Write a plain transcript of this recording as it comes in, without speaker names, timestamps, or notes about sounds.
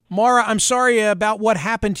Maura, I'm sorry about what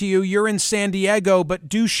happened to you. You're in San Diego, but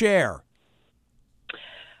do share.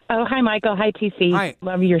 Oh, hi, Michael. Hi, TC. Hi.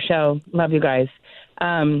 Love your show. Love you guys.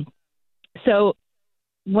 So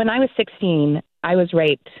when I was 16, I was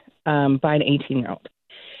raped by an 18-year-old.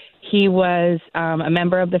 He was a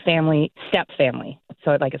member of the family, step family,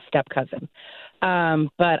 so like a step cousin.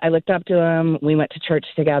 But I looked up to him. We went to church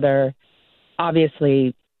together.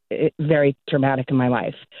 Obviously, very traumatic in my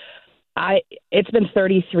life. It's been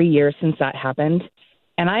 33 years since that happened,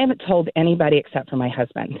 and I haven't told anybody except for my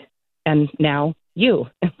husband, and now you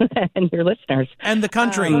and your listeners. And the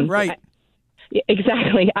country, right.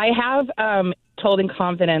 Exactly. I have told in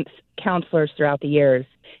confidence counselors throughout the years,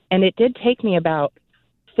 and it did take me about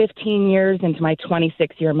 15 years into my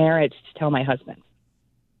 26-year marriage to tell my husband.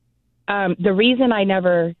 The reason I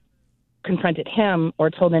never confronted him or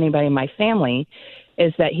told anybody in my family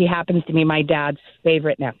is that he happens to be my dad's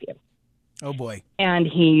favorite nephew. Oh, boy. And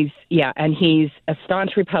he's a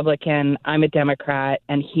staunch Republican. I'm a Democrat,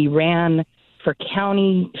 and he ran for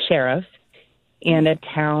county sheriff in a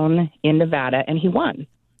town in Nevada, and he won.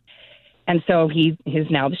 And so he is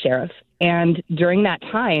now the sheriff. And during that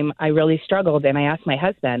time, I really struggled, and I asked my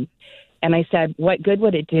husband, and I said, what good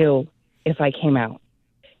would it do if I came out?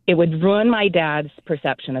 It would ruin my dad's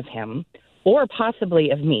perception of him, or possibly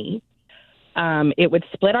of me. It would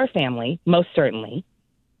split our family, most certainly.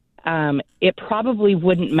 It probably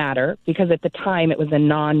wouldn't matter, because at the time it was a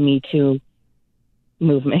non-Me Too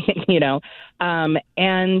movement,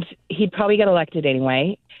 and he'd probably get elected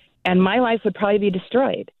anyway, and my life would probably be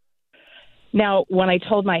destroyed. Now, when I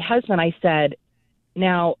told my husband, I said,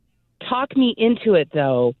 now talk me into it,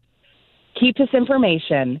 though. Keep this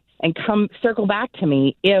information and circle back to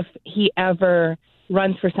me if he ever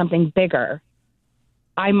runs for something bigger.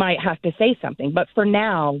 I might have to say something, but for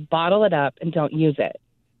now, bottle it up and don't use it.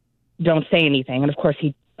 Don't say anything. And of course,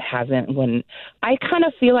 he hasn't. I kind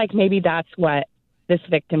of feel like maybe that's what this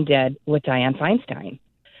victim did with Dianne Feinstein.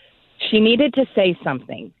 She needed to say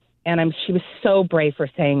something, and she was so brave for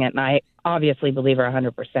saying it, and I obviously believe her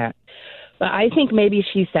 100%. But I think maybe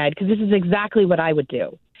she said, because this is exactly what I would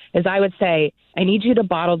do, is I would say, I need you to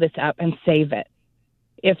bottle this up and save it.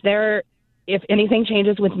 If anything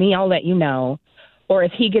changes with me, I'll let you know. Or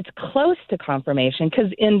if he gets close to confirmation,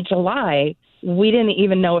 because in July, we didn't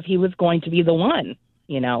even know if he was going to be the one,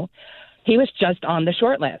 He was just on the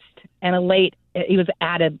short list, and he was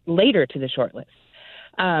added later to the short list.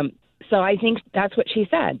 So I think that's what she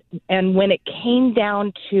said. And when it came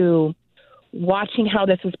down to watching how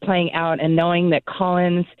this was playing out and knowing that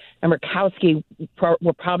Collins and Murkowski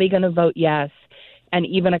were probably going to vote yes, and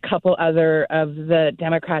even a couple other of the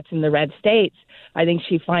Democrats in the red states, I think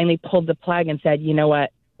she finally pulled the plug and said, you know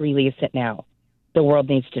what, release it now. The world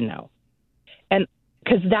needs to know. And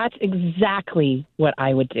because that's exactly what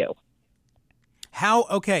I would do. How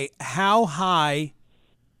high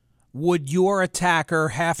would your attacker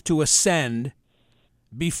have to ascend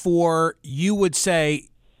before you would say,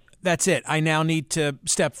 that's it, I now need to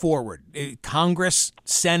step forward? Congress,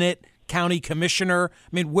 Senate, county commissioner? I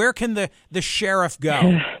mean, where can the sheriff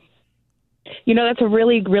go? That's a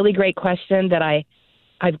really, really great question that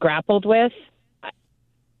I've grappled with.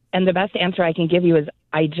 And the best answer I can give you is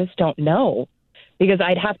I just don't know, because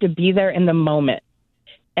I'd have to be there in the moment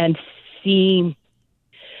and see.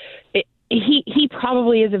 He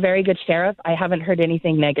probably is a very good sheriff. I haven't heard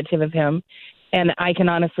anything negative of him. And I can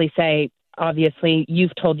honestly say, obviously,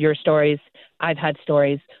 you've told your stories. I've had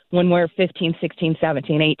stories. When we're 15, 16,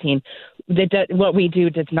 17, 18, what we do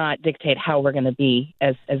does not dictate how we're going to be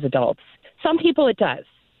as adults. Some people it does.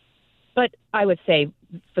 But I would say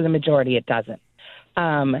for the majority it doesn't.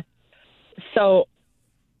 So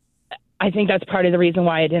I think that's part of the reason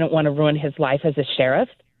why I didn't want to ruin his life as a sheriff.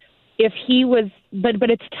 If he was, but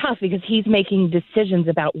it's tough because he's making decisions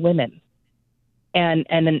about women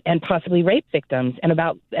and possibly rape victims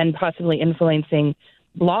and possibly influencing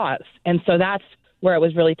laws. And so that's where it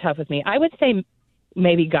was really tough with me. I would say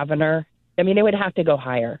maybe governor. I mean, it would have to go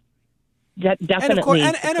higher. Definitely.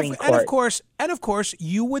 And of course,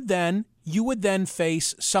 you would then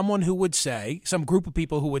face someone who would say, some group of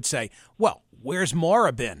people who would say, well, where's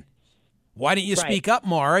Maura been? Why didn't you speak up,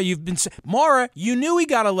 Maura? Maura, you knew he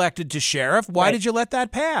got elected to sheriff. Why did you let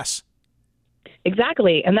that pass?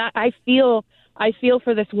 Exactly. And that I feel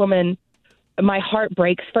for this woman. My heart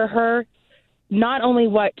breaks for her. Not only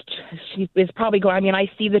what she is probably going, I mean, I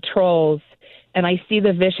see the trolls and I see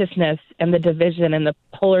the viciousness and the division and the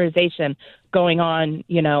polarization going on,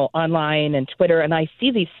 online and Twitter. And I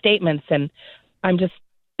see these statements and I'm just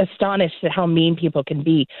astonished at how mean people can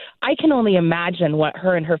be. I can only imagine what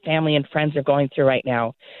her and her family and friends are going through right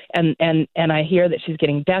now. And I hear that she's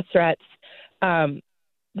getting death threats.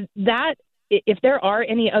 That if there are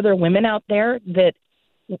any other women out there that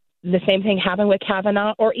the same thing happened with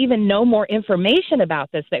Kavanaugh, or even know more information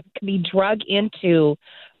about this that could be drug into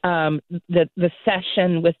the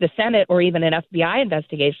session with the Senate or even an FBI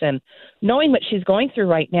investigation, knowing what she's going through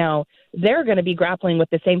right now, they're going to be grappling with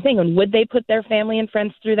the same thing. And would they put their family and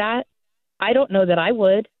friends through that? I don't know that I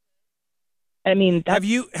would. I mean, that's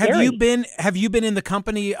have you been in the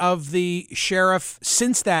company of the sheriff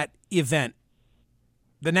since that event?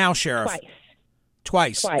 The now sheriff?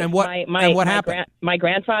 Twice. And what happened? My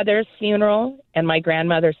grandfather's funeral and my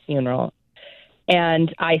grandmother's funeral.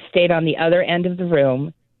 And I stayed on the other end of the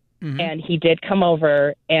room. Mm-hmm. And he did come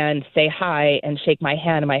over and say hi and shake my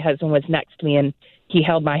hand. And my husband was next to me, and he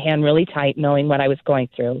held my hand really tight, knowing what I was going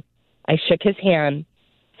through. I shook his hand,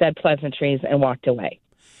 said pleasantries, and walked away.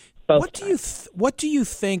 What do you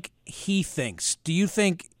think he thinks? Do you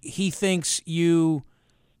think he thinks you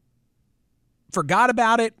forgot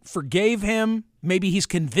about it, forgave him? Maybe he's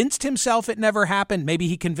convinced himself it never happened. Maybe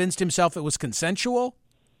he convinced himself it was consensual.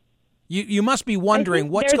 You must be wondering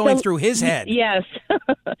what's going through his head. Yes.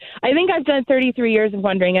 I think I've done 33 years of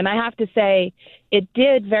wondering, and I have to say it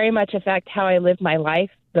did very much affect how I lived my life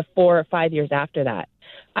the 4 or 5 years after that.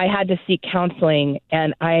 I had to seek counseling,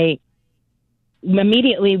 and I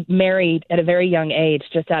immediately married at a very young age,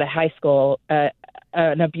 just out of high school,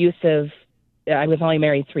 an abusive. I was only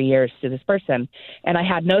married 3 years to this person, and I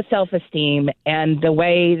had no self-esteem, and the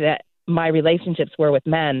way that my relationships were with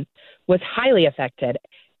men was highly affected.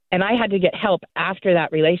 And I had to get help after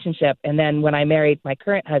that relationship. And then when I married my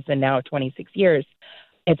current husband, now 26 years,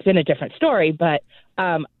 it's been a different story. But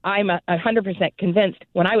I'm 100% convinced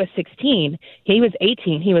when I was 16, he was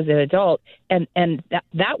 18, he was an adult. And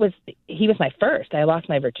he was my first. I lost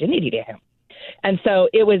my virginity to him. And so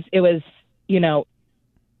it was,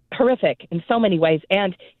 horrific in so many ways.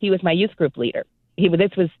 And he was my youth group leader.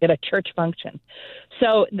 This was at a church function.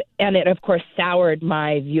 So, and it, of course, soured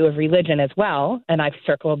my view of religion as well. And I've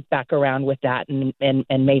circled back around with that and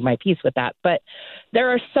made my peace with that. But there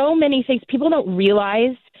are so many things. People don't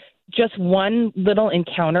realize just one little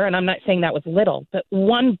encounter, and I'm not saying that was little, but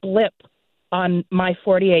one blip on my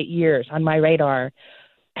 48 years on my radar,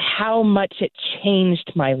 how much it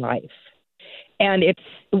changed my life. And it's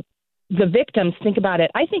the victims think about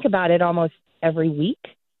it. I think about it almost every week,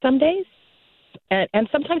 some days. And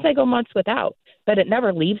sometimes I go months without, but it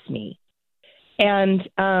never leaves me. And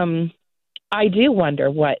I do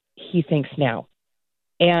wonder what he thinks now.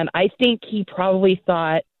 And I think he probably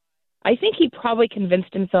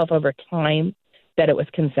convinced himself over time that it was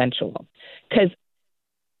consensual. Because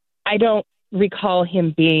I don't recall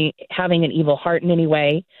him having an evil heart in any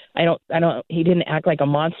way. He didn't act like a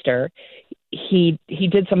monster. He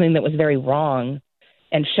did something that was very wrong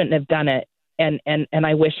and shouldn't have done it. And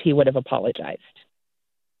I wish he would have apologized,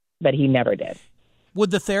 but he never did.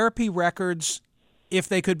 Would the therapy records, if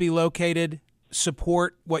they could be located,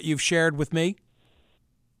 support what you've shared with me?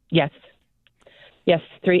 Yes.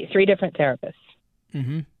 Three different therapists.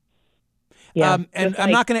 Mm-hmm. Yeah. And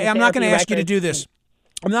I'm not going to ask you to do this.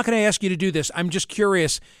 I'm not going to ask you to do this. I'm just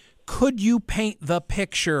curious. Could you paint the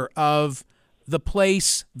picture of the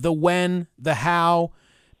place, the when, the how?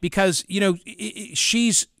 Because,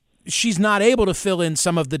 she's not able to fill in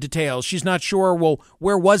some of the details. She's not sure, well,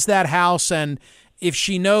 where was that house? And if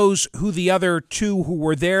she knows who the other two who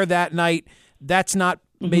were there that night, that's not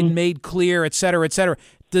been made clear, et cetera, et cetera.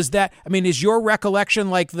 Is your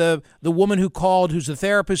recollection like the woman who called, who's the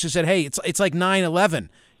therapist, who said, hey, it's like 9/11.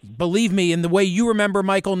 Believe me, in the way you remember,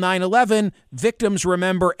 Michael, 9/11, victims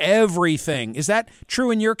remember everything. Is that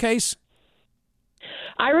true in your case?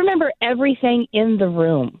 I remember everything in the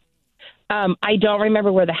room. I don't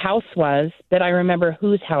remember where the house was, but I remember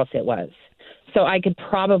whose house it was. So I could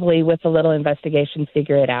probably, with a little investigation,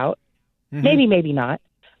 figure it out. Mm-hmm. Maybe not.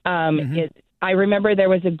 I remember there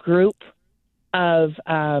was a group of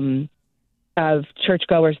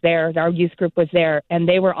churchgoers there. Our youth group was there, and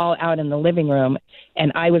they were all out in the living room,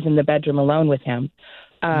 and I was in the bedroom alone with him.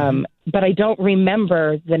 But I don't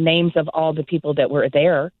remember the names of all the people that were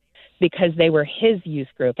there, because they were his youth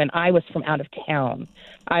group, and I was from out of town.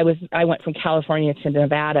 I went from California to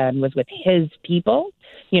Nevada and was with his people.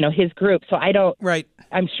 his group. So I don't. Right.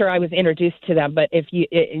 I'm sure I was introduced to them, but if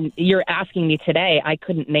you're asking me today, I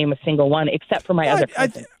couldn't name a single one except for my other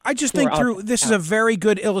cousins. I just think this is a very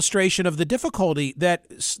good illustration of the difficulty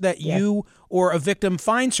that you or a victim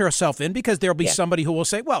finds herself in, because there'll be somebody who will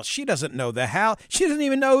say, well, she doesn't know she doesn't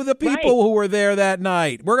even know the people who were there that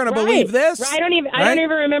night. We're going to believe this. Right. I don't even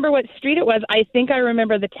remember what street it was. I think I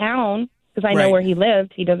remember the town because I know where he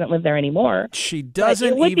lived. He doesn't live there anymore. She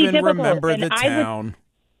doesn't even remember the town.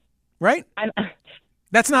 Right?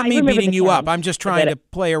 That's not me beating you up. I'm just trying to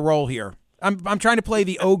play a role here. I'm trying to play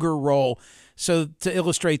the ogre role to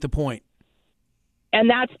illustrate the point. And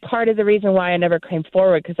that's part of the reason why I never came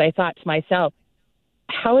forward, because I thought to myself,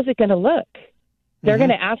 how is it going to look? They're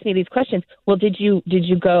going to ask me these questions. Well, did you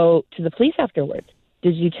go to the police afterwards?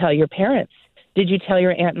 Did you tell your parents? Did you tell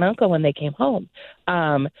your aunt and uncle when they came home?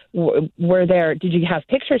 Did you have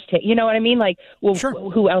pictures taken? You know what I mean? Like, well,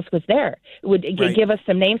 who else was there? Would give us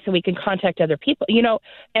some names so we can contact other people,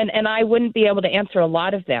 and I wouldn't be able to answer a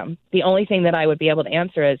lot of them. The only thing that I would be able to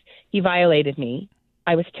answer is he violated me.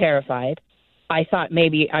 I was terrified. I thought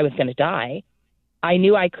maybe I was going to die. I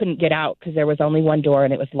knew I couldn't get out because there was only one door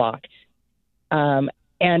and it was locked.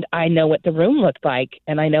 And I know what the room looked like,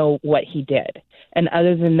 and I know what he did. And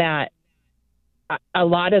other than that, a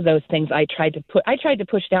lot of those things I tried to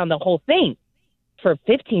push down the whole thing for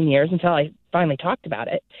 15 years until I finally talked about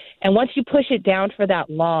it. And once you push it down for that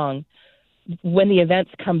long, when the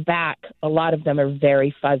events come back, a lot of them are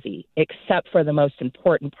very fuzzy, except for the most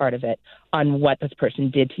important part of it on what this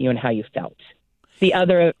person did to you and how you felt. The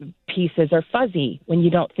other pieces are fuzzy when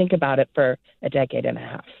you don't think about it for a decade and a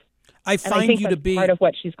half. I think you to be part of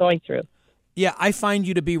what she's going through. Yeah, I find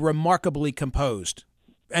you to be remarkably composed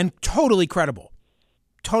and totally credible.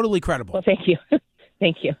 Totally credible. Well, thank you.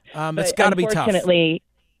 Thank you. It's got to be tough. Unfortunately,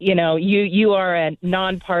 you are a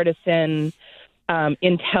nonpartisan,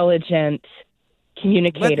 intelligent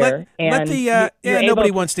communicator.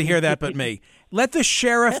 Nobody wants to hear that but me. Let the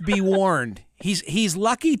sheriff be warned. He's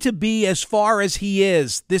lucky to be as far as he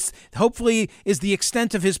is. This hopefully is the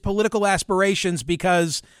extent of his political aspirations,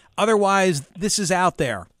 because otherwise this is out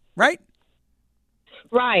there, right?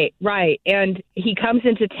 Right. And he comes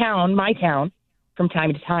into town, my town, from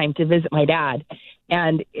time to time to visit my dad.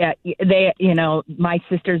 And they, my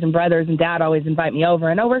sisters and brothers and dad always invite me over,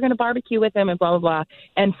 and, we're going to barbecue with them and blah, blah, blah.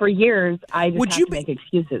 And for years, I just have to make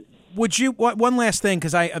excuses. Would you, one last thing,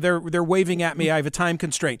 because they're waving at me, I have a time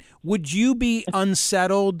constraint. Would you be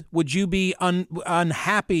unsettled? Would you be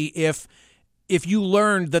unhappy if you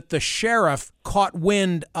learned that the sheriff caught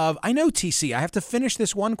wind of, I know, TC, I have to finish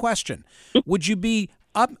this one question. Would you be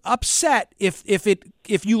upset if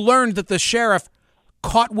you learned that the sheriff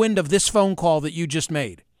caught wind of this phone call that you just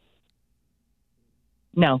made?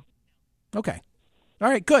 No. Okay. All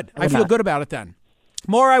right, good. I feel good about it then.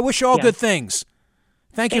 Maura, I wish you all good things.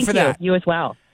 Thank you for that. You as well.